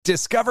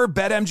Discover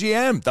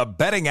BetMGM, the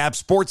betting app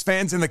sports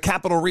fans in the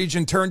capital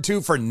region turn to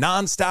for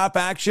nonstop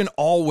action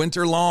all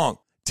winter long.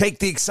 Take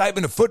the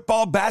excitement of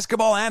football,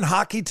 basketball, and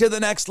hockey to the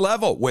next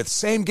level with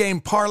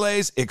same-game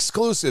parlays,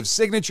 exclusive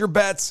signature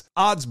bets,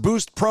 odds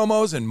boost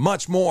promos, and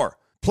much more.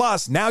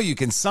 Plus, now you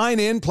can sign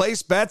in,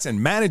 place bets,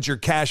 and manage your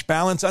cash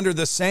balance under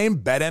the same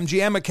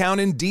BetMGM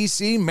account in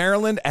D.C.,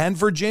 Maryland, and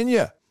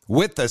Virginia.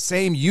 With the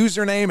same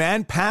username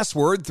and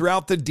password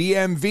throughout the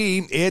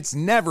DMV, it's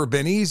never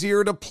been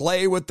easier to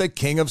play with the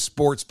king of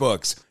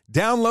sportsbooks.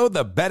 Download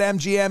the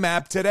BetMGM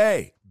app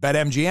today.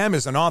 BetMGM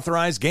is an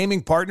authorized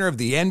gaming partner of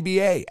the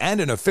NBA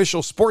and an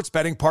official sports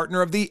betting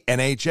partner of the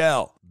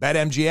NHL.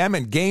 BetMGM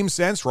and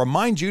GameSense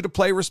remind you to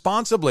play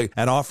responsibly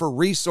and offer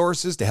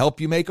resources to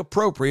help you make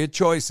appropriate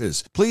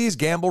choices. Please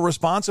gamble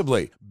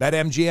responsibly.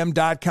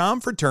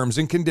 BetMGM.com for terms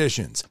and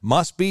conditions.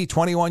 Must be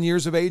 21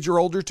 years of age or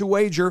older to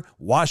wager.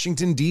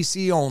 Washington,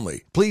 D.C.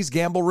 only. Please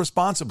gamble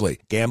responsibly.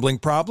 Gambling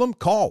problem?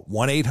 Call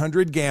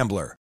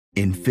 1-800-GAMBLER.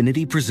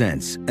 Infiniti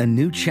presents a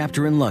new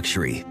chapter in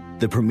luxury.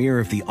 The premiere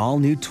of the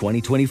all-new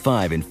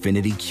 2025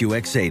 Infiniti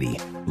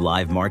QX80.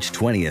 Live March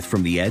 20th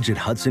from the Edge at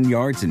Hudson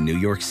Yards in New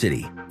York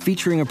City.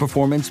 Featuring a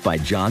performance by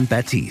John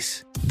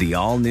Batiste. The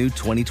all-new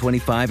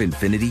 2025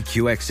 Infiniti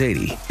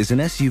QX80 is an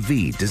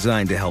SUV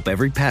designed to help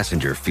every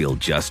passenger feel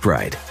just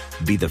right.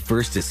 Be the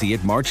first to see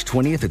it March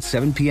 20th at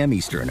 7 p.m.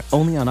 Eastern,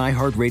 only on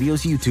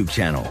iHeartRadio's YouTube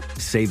channel.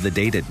 Save the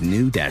date at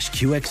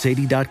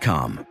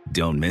new-QX80.com.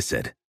 Don't miss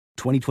it.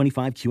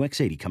 2025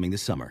 QX80 coming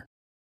this summer.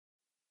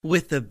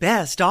 With the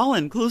best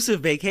all-inclusive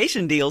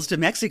vacation deals to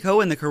Mexico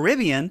and the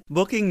Caribbean,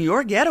 booking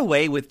your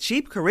getaway with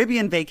Cheap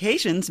Caribbean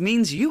Vacations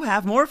means you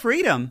have more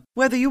freedom.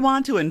 Whether you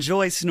want to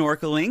enjoy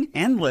snorkeling,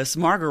 endless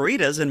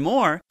margaritas, and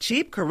more,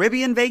 Cheap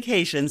Caribbean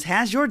Vacations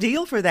has your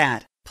deal for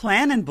that.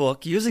 Plan and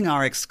book using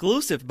our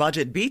exclusive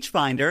budget beach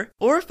finder,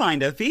 or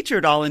find a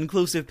featured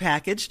all-inclusive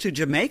package to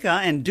Jamaica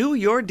and do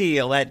your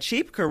deal at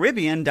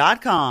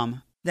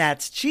cheapcaribbean.com.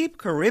 That's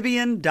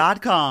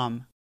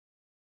cheapcaribbean.com.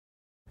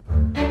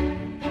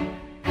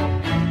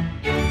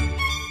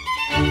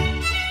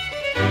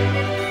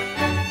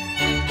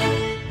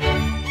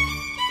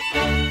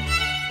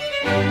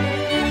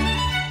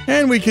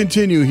 And we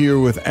continue here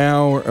with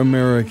Our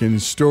American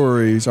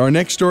Stories. Our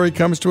next story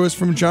comes to us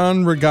from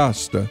John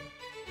Regasta.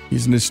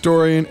 He's an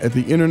historian at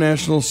the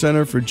International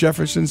Center for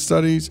Jefferson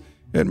Studies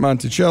at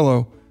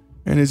Monticello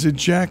and is a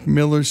Jack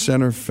Miller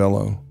Center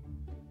Fellow.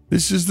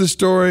 This is the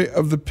story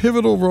of the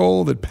pivotal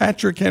role that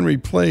Patrick Henry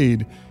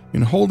played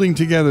in holding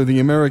together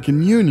the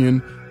American Union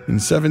in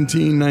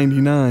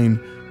 1799,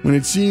 when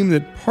it seemed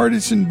that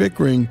partisan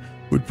bickering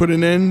would put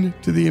an end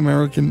to the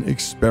American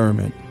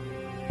experiment.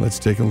 Let's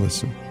take a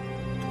listen.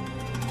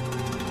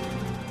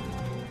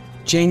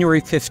 January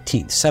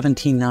 15,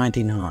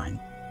 1799.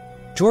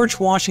 George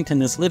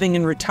Washington is living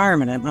in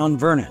retirement at Mount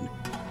Vernon.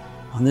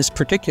 On this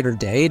particular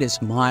day, it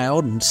is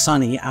mild and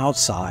sunny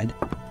outside,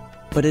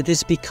 but it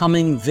is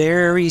becoming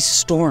very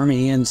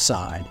stormy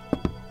inside.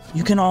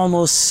 You can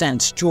almost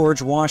sense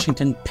George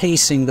Washington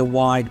pacing the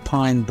wide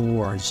pine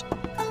boards.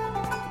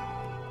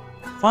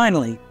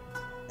 Finally,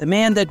 the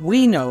man that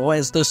we know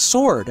as the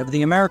Sword of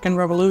the American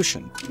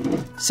Revolution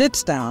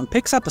sits down,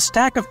 picks up a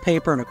stack of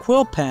paper and a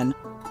quill pen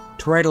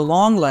to write a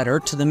long letter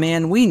to the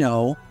man we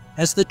know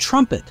as the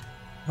Trumpet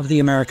of the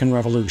American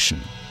Revolution,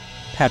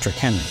 Patrick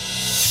Henry.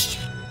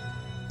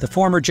 The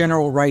former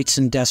general writes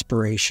in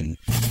desperation,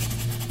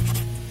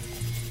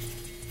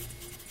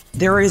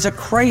 "There is a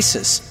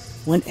crisis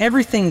when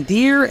everything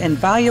dear and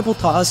valuable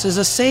to us is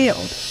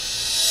assailed."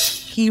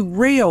 He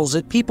rails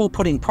at people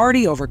putting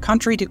party over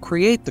country to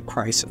create the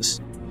crisis.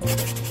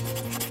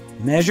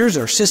 Measures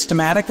are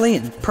systematically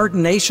and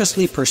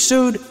pertinaciously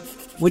pursued,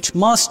 which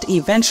must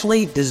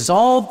eventually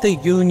dissolve the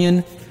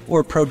Union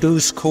or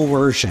produce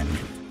coercion.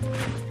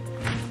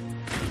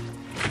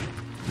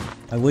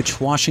 By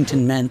which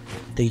Washington meant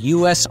the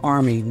U.S.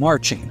 Army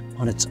marching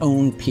on its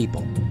own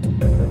people.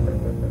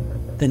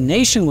 The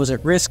nation was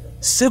at risk.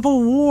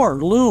 Civil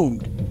war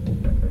loomed.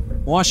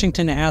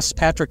 Washington asked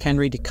Patrick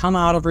Henry to come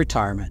out of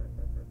retirement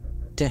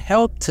to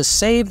help to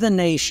save the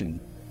nation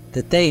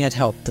that they had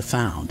helped to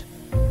found.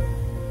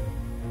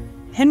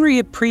 Henry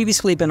had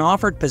previously been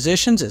offered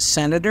positions as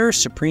senator,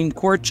 Supreme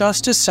Court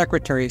justice,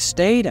 Secretary of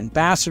State,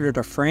 ambassador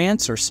to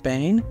France or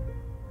Spain,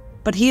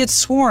 but he had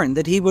sworn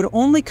that he would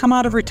only come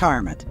out of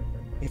retirement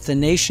if the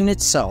nation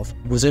itself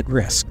was at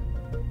risk,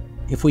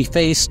 if we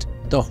faced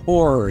the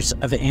horrors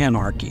of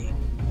anarchy.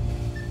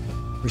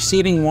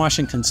 Receiving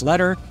Washington's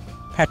letter,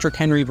 Patrick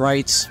Henry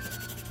writes,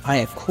 "I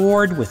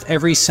accord with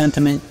every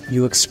sentiment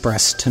you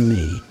express to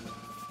me."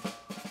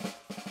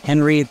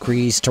 Henry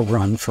agrees to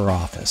run for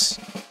office.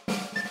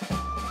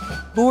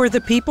 Who are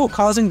the people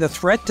causing the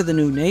threat to the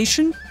new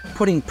nation,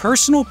 putting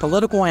personal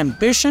political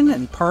ambition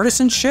and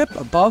partisanship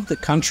above the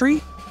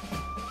country?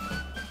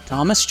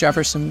 Thomas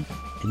Jefferson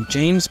and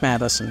James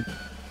Madison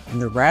and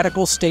the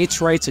radical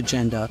states' rights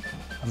agenda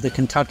of the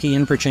Kentucky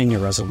and Virginia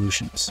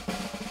resolutions.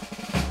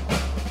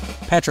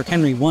 Patrick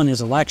Henry won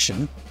his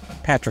election.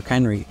 Patrick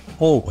Henry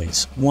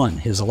always won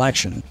his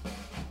election.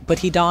 But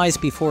he dies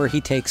before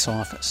he takes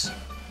office.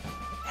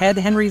 had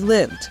Henry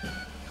lived,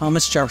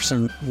 Thomas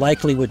Jefferson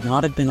likely would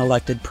not have been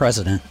elected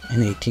president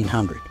in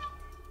 1800.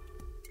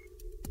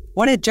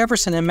 What had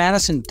Jefferson and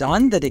Madison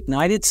done that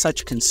ignited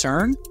such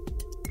concern?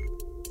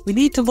 We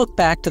need to look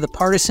back to the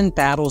partisan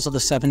battles of the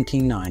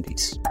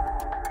 1790s.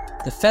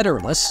 The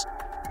Federalists,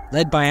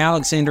 led by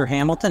Alexander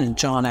Hamilton and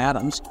John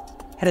Adams,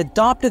 had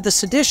adopted the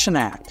Sedition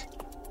Act,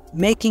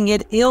 making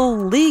it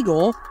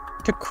illegal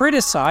to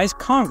criticize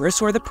Congress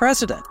or the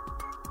president.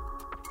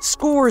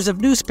 Scores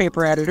of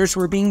newspaper editors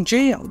were being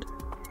jailed.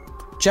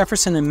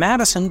 Jefferson and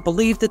Madison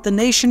believed that the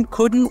nation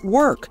couldn't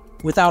work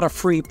without a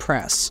free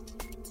press.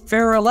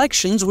 Fair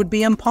elections would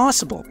be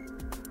impossible.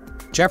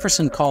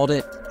 Jefferson called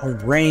it a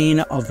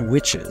reign of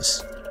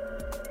witches.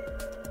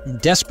 In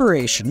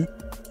desperation,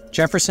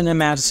 Jefferson and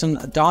Madison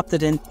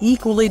adopted an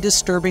equally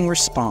disturbing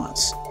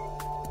response,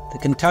 the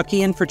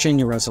Kentucky and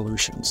Virginia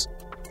resolutions,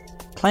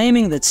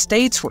 claiming that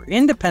states were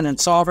independent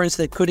sovereigns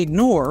that could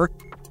ignore,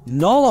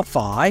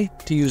 nullify,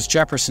 to use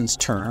Jefferson's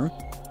term,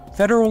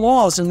 federal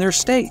laws in their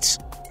states.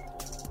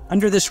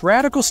 Under this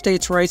radical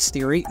states' rights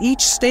theory,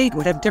 each state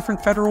would have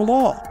different federal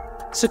law.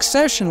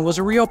 Succession was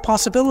a real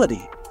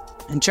possibility,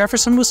 and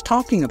Jefferson was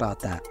talking about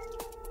that.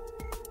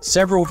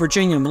 Several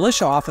Virginia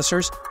militia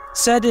officers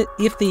said that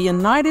if the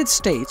United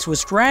States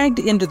was dragged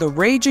into the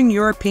raging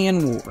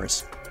European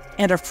wars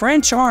and a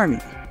French army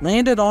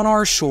landed on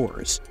our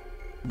shores,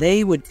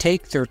 they would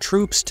take their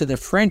troops to the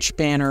French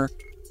banner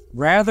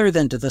rather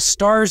than to the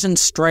stars and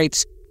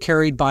stripes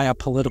carried by a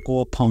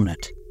political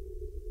opponent.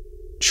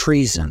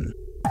 Treason.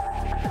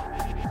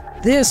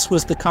 This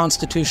was the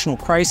constitutional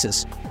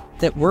crisis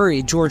that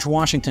worried George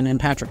Washington and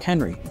Patrick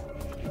Henry.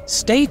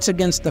 States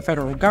against the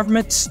federal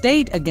government,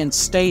 state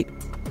against state,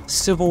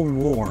 civil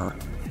war.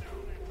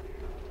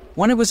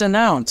 When it was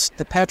announced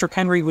that Patrick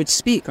Henry would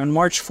speak on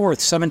March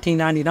 4th,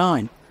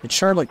 1799, at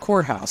Charlotte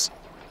Courthouse,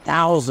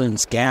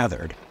 thousands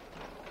gathered.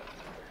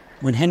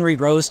 When Henry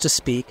rose to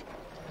speak,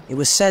 it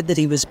was said that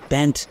he was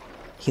bent,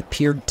 he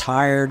appeared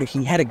tired,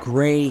 he had a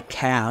gray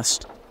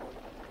cast.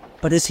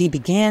 But as he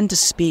began to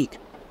speak,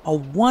 a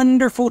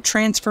wonderful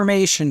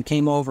transformation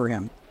came over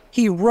him.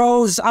 He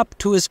rose up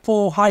to his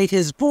full height,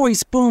 his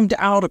voice boomed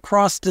out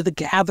across to the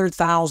gathered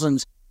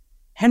thousands.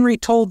 Henry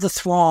told the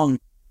throng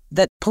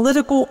that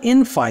political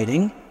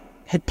infighting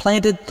had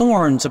planted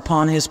thorns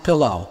upon his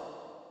pillow.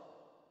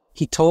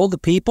 He told the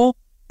people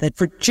that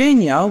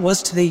Virginia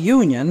was to the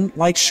Union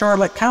like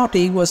Charlotte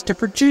County was to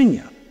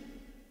Virginia.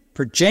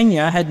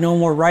 Virginia had no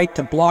more right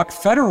to block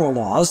federal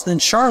laws than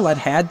Charlotte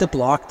had to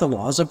block the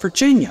laws of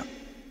Virginia.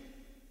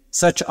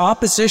 Such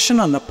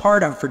opposition on the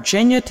part of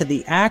Virginia to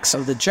the acts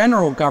of the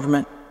general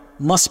government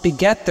must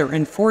beget their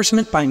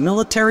enforcement by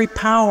military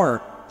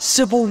power,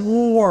 civil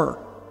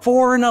war,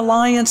 foreign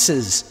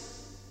alliances.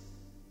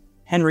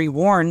 Henry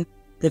warned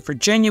that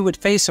Virginia would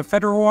face a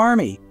federal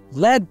army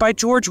led by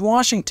George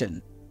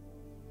Washington.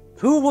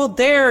 Who will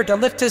dare to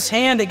lift his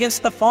hand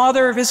against the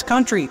father of his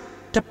country,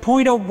 to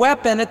point a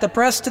weapon at the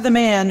breast of the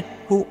man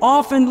who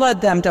often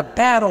led them to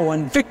battle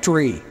and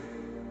victory?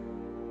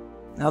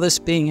 Now, this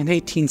being an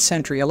 18th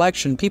century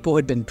election, people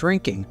had been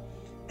drinking,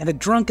 and a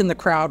drunk in the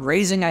crowd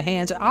raising a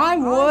hand, I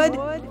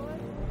would.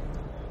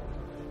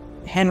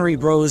 Henry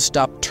rose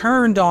up,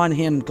 turned on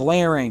him,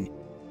 glaring.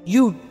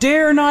 You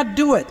dare not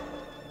do it!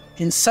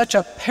 In such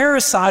a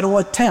parricidal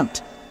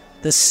attempt,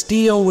 the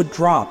steel would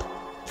drop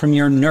from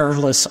your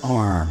nerveless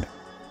arm.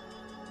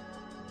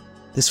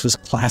 This was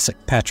classic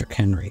Patrick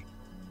Henry.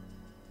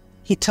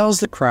 He tells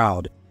the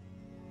crowd,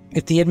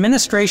 if the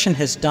administration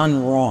has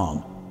done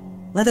wrong,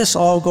 let us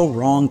all go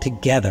wrong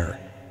together.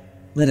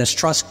 Let us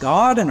trust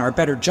God and our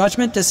better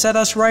judgment to set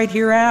us right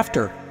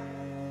hereafter.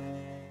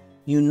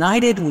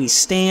 United we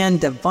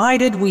stand,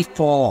 divided we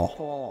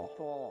fall.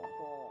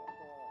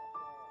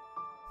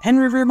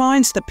 Henry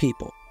reminds the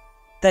people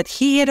that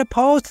he had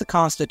opposed the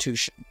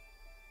Constitution.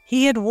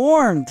 He had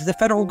warned the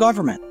federal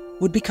government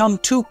would become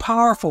too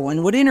powerful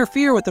and would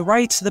interfere with the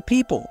rights of the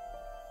people.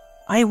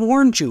 I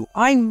warned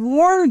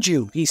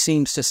you, he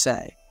seems to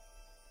say.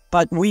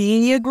 But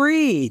we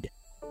agreed.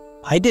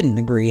 I didn't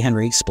agree,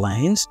 Henry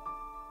explains.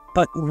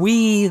 But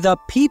we, the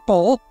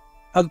people,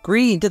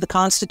 agreed to the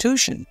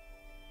Constitution.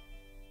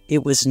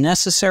 It was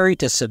necessary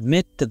to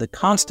submit to the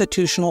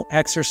constitutional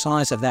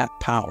exercise of that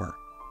power.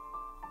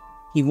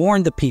 He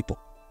warned the people,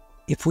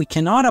 if we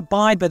cannot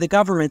abide by the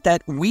government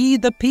that we,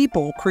 the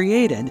people,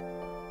 created,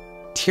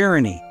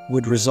 tyranny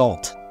would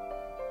result.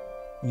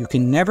 You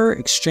can never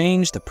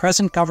exchange the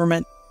present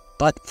government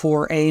but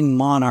for a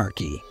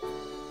monarchy.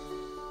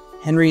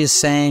 Henry is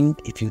saying,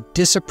 if you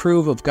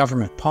disapprove of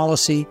government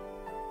policy,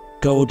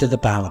 go to the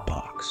ballot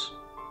box.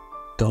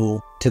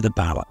 Go to the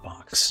ballot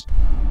box.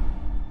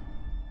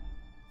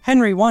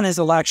 Henry won his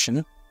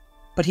election,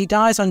 but he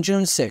dies on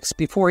June 6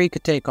 before he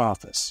could take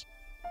office.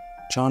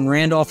 John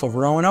Randolph of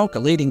Roanoke, a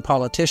leading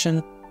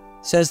politician,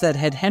 says that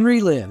had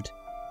Henry lived,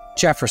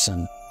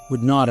 Jefferson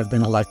would not have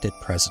been elected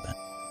president.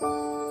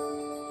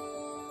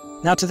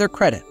 Now, to their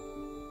credit,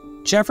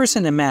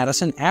 Jefferson and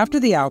Madison, after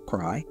the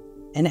outcry,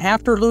 and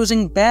after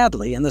losing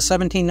badly in the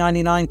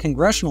 1799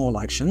 congressional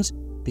elections,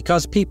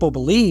 because people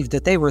believed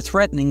that they were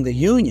threatening the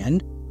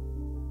Union,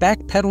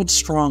 backpedaled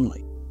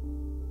strongly.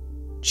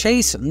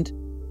 Chastened,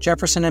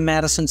 Jefferson and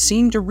Madison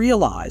seemed to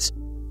realize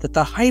that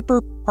the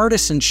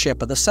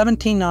hyper-partisanship of the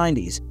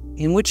 1790s,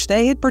 in which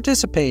they had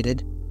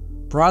participated,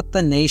 brought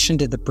the nation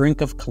to the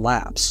brink of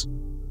collapse.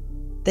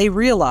 They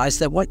realized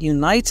that what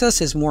unites us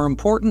is more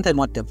important than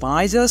what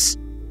divides us,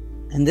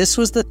 and this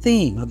was the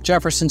theme of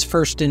Jefferson's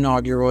first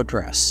inaugural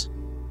address.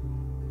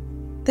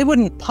 They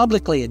wouldn't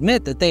publicly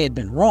admit that they had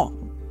been wrong,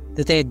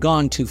 that they had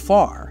gone too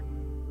far,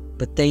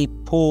 but they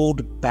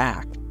pulled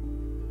back.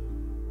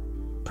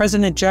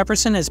 President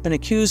Jefferson has been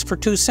accused for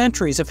 2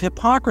 centuries of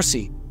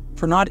hypocrisy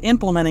for not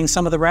implementing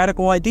some of the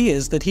radical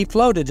ideas that he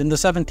floated in the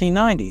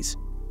 1790s.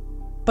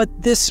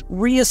 But this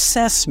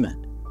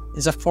reassessment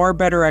is a far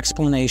better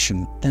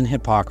explanation than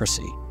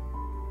hypocrisy.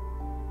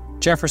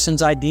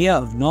 Jefferson's idea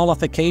of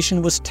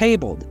nullification was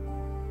tabled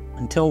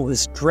until it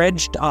was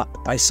dredged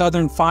up by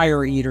Southern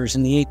fire eaters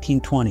in the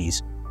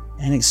 1820s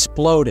and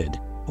exploded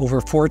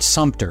over Fort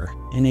Sumter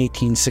in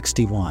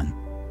 1861.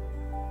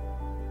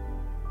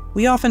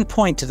 We often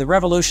point to the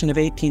Revolution of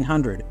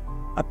 1800,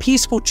 a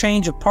peaceful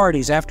change of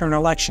parties after an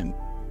election,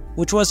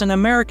 which was an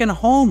American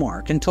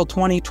hallmark until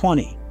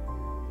 2020.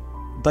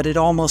 But it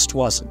almost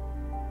wasn't.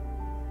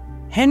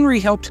 Henry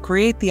helped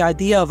create the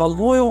idea of a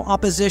loyal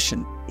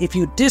opposition. If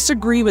you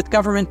disagree with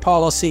government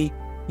policy,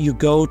 you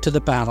go to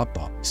the ballot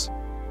box.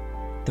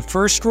 The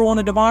first rule in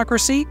a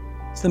democracy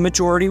is the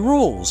majority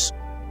rules.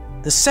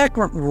 The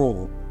second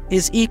rule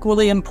is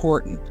equally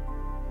important.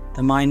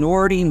 The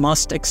minority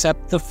must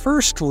accept the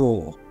first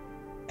rule,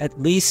 at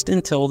least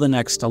until the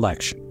next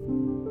election.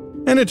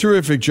 And a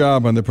terrific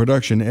job on the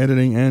production,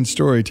 editing, and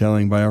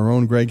storytelling by our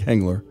own Greg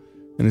Hengler.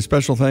 And a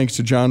special thanks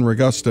to John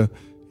Ragusta.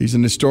 He's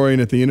an historian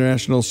at the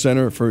International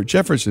Center for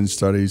Jefferson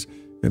Studies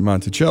in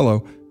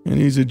Monticello, and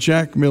he's a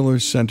Jack Miller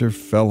Center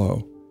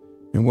Fellow.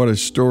 And what a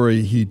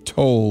story he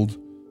told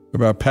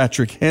about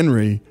Patrick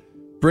Henry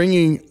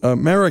bringing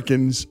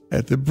Americans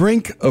at the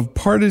brink of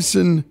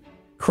partisan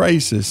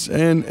crisis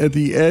and at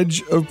the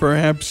edge of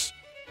perhaps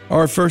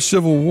our first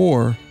Civil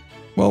War,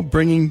 well,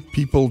 bringing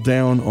people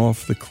down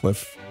off the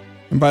cliff.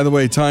 And by the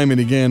way, time and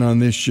again on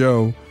this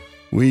show,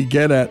 we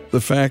get at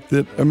the fact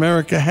that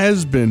America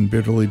has been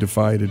bitterly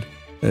divided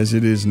as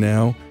it is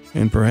now,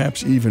 and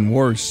perhaps even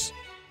worse.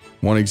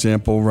 One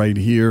example right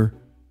here,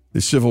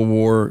 the Civil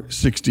War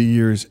 60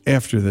 years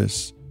after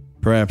this,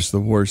 perhaps the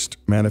worst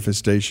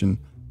manifestation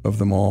of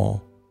them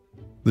all.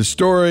 The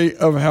story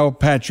of how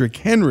Patrick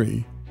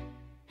Henry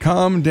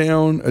calmed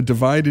down a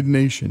divided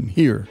nation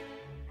here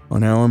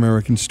on Our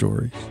American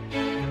Stories.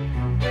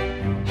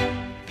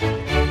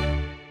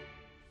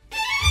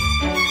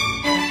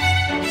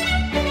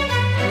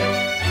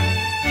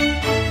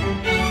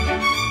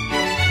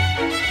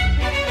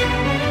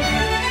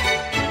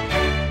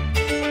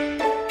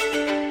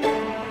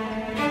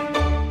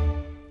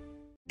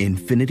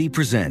 Infiniti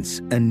presents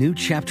a new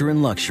chapter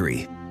in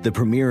luxury, the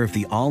premiere of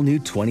the all-new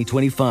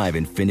 2025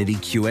 Infiniti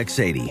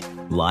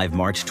QX80, live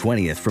March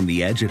 20th from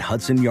the Edge at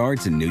Hudson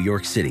Yards in New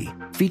York City,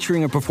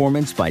 featuring a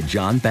performance by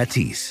Jon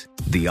Batiste.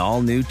 The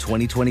all-new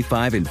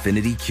 2025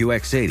 Infiniti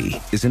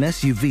QX80 is an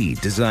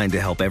SUV designed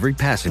to help every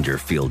passenger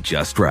feel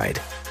just right.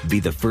 Be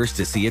the first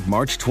to see it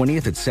March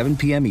 20th at 7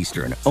 p.m.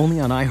 Eastern, only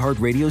on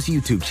iHeartRadio's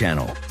YouTube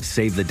channel.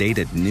 Save the date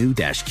at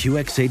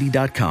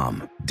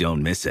new-QX80.com.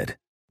 Don't miss it.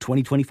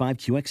 2025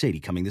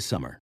 QX80 coming this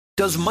summer.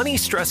 Does money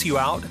stress you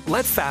out?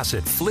 Let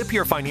Facet flip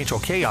your financial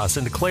chaos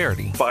into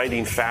clarity.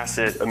 Finding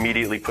Facet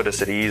immediately put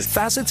us at ease.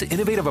 Facet's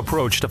innovative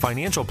approach to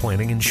financial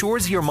planning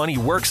ensures your money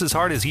works as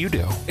hard as you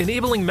do,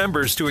 enabling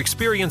members to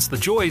experience the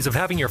joys of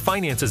having your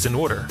finances in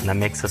order. And that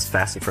makes us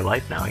Facet for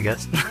life now, I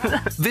guess.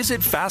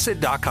 Visit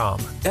Facet.com,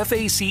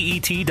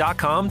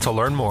 FACET.com to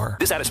learn more.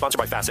 This ad is sponsored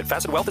by Facet.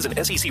 Facet Wealth is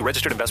an SEC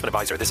registered investment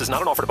advisor. This is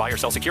not an offer to buy or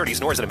sell securities,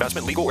 nor is it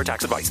investment, legal, or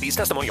tax advice. These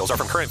testimonials are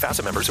from current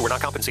Facet members who are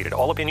not compensated.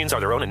 All opinions are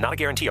their own and not a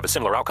guarantee of a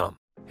similar outcome.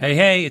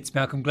 Hey, it's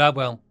Malcolm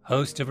Gladwell,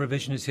 host of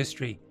Revisionist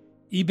History.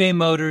 eBay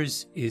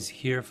Motors is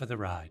here for the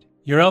ride.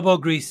 Your elbow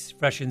grease,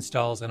 fresh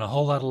installs, and a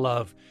whole lot of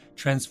love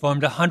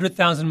transformed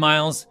 100,000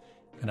 miles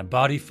and a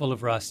body full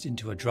of rust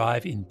into a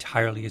drive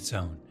entirely its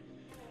own.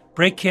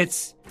 Brake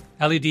kits,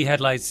 LED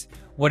headlights,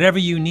 whatever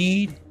you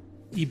need,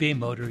 eBay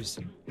Motors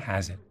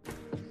has it.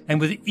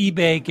 And with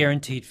eBay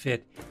Guaranteed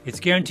Fit,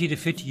 it's guaranteed to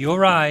fit your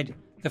ride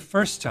the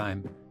first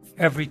time,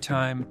 every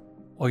time,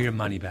 or your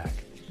money back.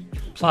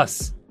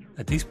 Plus,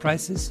 at these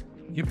prices,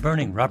 you're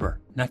burning rubber,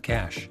 not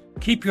cash.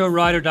 Keep your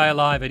ride or die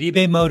alive at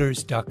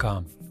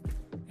ebaymotors.com.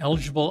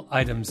 Eligible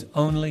items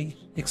only.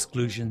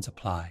 Exclusions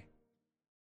apply.